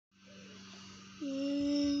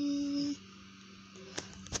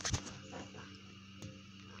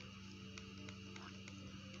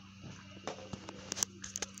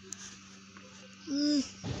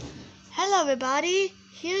Hello everybody,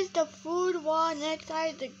 here's the food one, next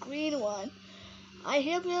side the green one. I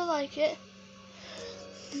hope you like it.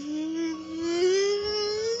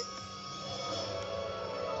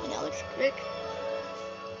 Now it's quick.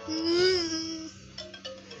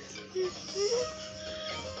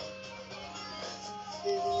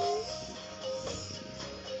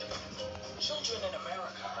 Children in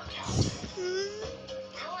America are counting.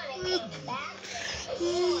 I want a cake back. 1,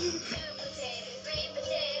 2 potatoes, 3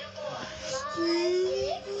 potatoes, 4,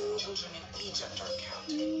 5, 6. Children in Egypt are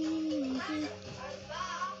counting.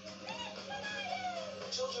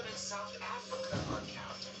 Children in South Africa are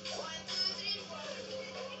counting. 1, 2, 3, 4.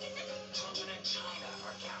 Children in China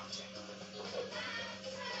are counting.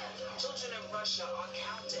 Children in Russia are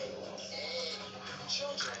counting.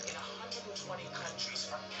 Children in 120 countries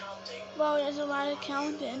are counting. Wow, there's a lot of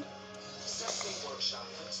counting. Sesame Workshop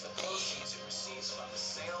puts the proceeds it receives from the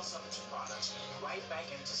sales of its products right back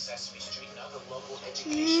into Sesame Street and other local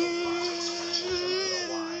educational projects for children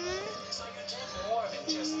worldwide. So you did more than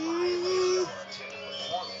just buy radio or attend a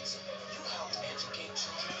performance. You helped educate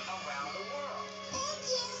children around the world.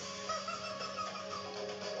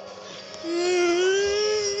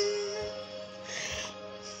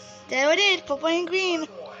 There it is, purple and green.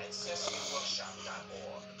 More at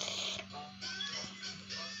SesameWorkshop.org.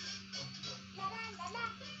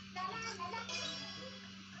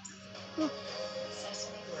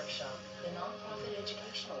 Sesame Workshop, the non-profit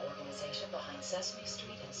educational organization behind Sesame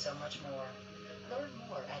Street and so much more. Learn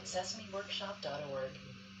more at sesameworkshop.org.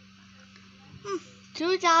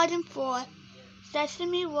 2004,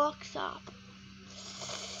 Sesame Workshop.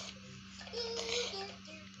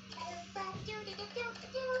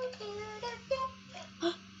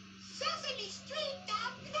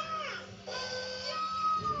 SesameStreet.com.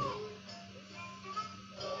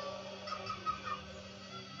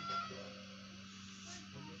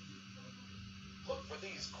 Look for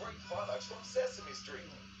these great products from Sesame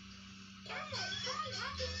Street.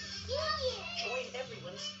 Join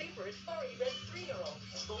everyone's favorite furry red 3-year-old,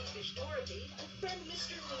 Goldfish Dorothy, and friend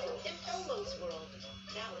Mr. Noodle in Elmo's World.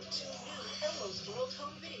 Now in 2 new Elmo's World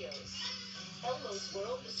home videos. Elmo's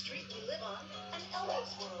World, the street we live on, and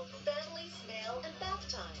Elmo's World, families, mail, and bath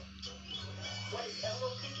time. What is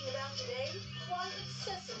Elmo thinking about today? Why, it's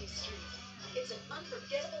Sesame Street. It's an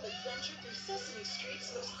unforgettable adventure through Sesame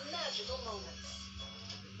Street's most magical moments.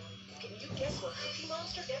 Can you guess what Cookie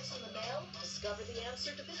Monster gets in the mail? Discover the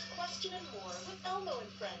answer to this question and more with Elmo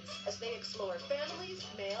and Friends as they explore families,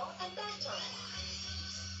 mail, and bath time.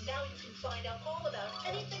 Now you can find out all about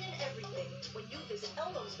anything and everything when you visit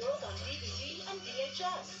Elmo's World on DVD and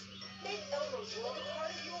VHS. Make Elmo's World a part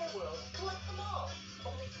of your world. Collect them all.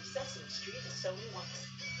 Only from Sesame Street and Sony Wonder.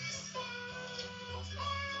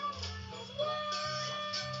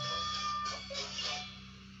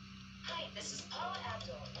 Hi, this is Paula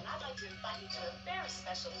Abdul, and I'd like to invite you to a very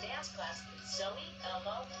special dance class with Zoe,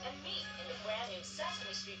 Elmo, and me in the brand new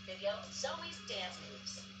Sesame Street video, Zoe's Dance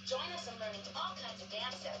Moves. Join us in learning all kinds of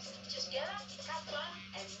dance steps. Just get up, have fun,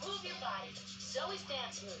 and move your body. Zoe's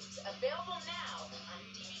Dance Moves, available now on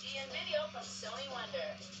DVD and video from Sony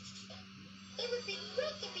Wonder. It would be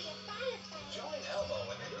great to be a firefighter. Join Elmo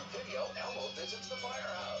in the new video, Elmo Visits the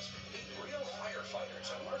Firehouse. Meet real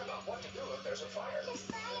firefighters and learn about what to do if there's a fire. The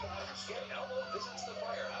firehouse. Get Elmo Visits the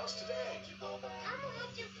Firehouse today. I'm gonna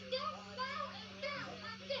have to don't fall and down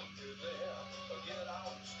like this. Get it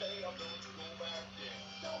out, stay up, don't you go back in.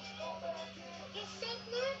 Don't you go back in. It's St.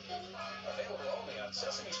 Martin. Available only on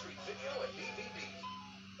Sesame Street Video and DVD.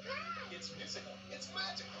 Hi. It's musical, it's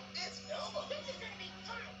magical, it's Elmo. This is gonna be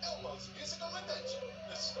fun. Elmo's Musical Adventure,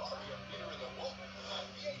 the story of Peter and the Wolf on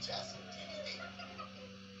VHS and DVD.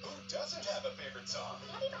 Who doesn't have a favorite song?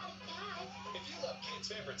 Everybody does. If you love kids'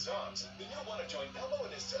 favorite songs, then you'll want to join Elmo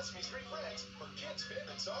and his Sesame Street friends for kids'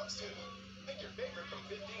 favorite songs too. Pick your favorite from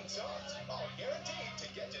 15 songs, all guaranteed to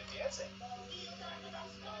get you dancing.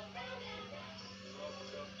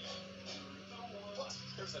 Plus,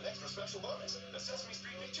 there's an extra special bonus, the Sesame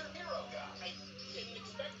Street Feature Hero Guide. I didn't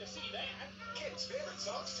expect to see that. Kids' favorite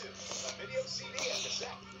songs too. A video, CD, and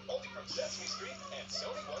cassette. Only from Sesame Street and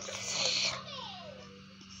Sony Wonder.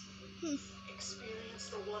 Experience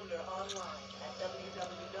the wonder online at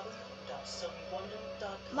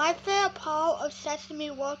www.sonywonder.com. My favorite part of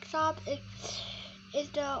Sesame Workshop is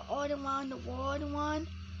the all around the world one.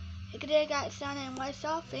 They got Santa and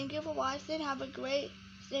myself. Thank you for watching. Have a great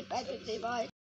sleep. Bye.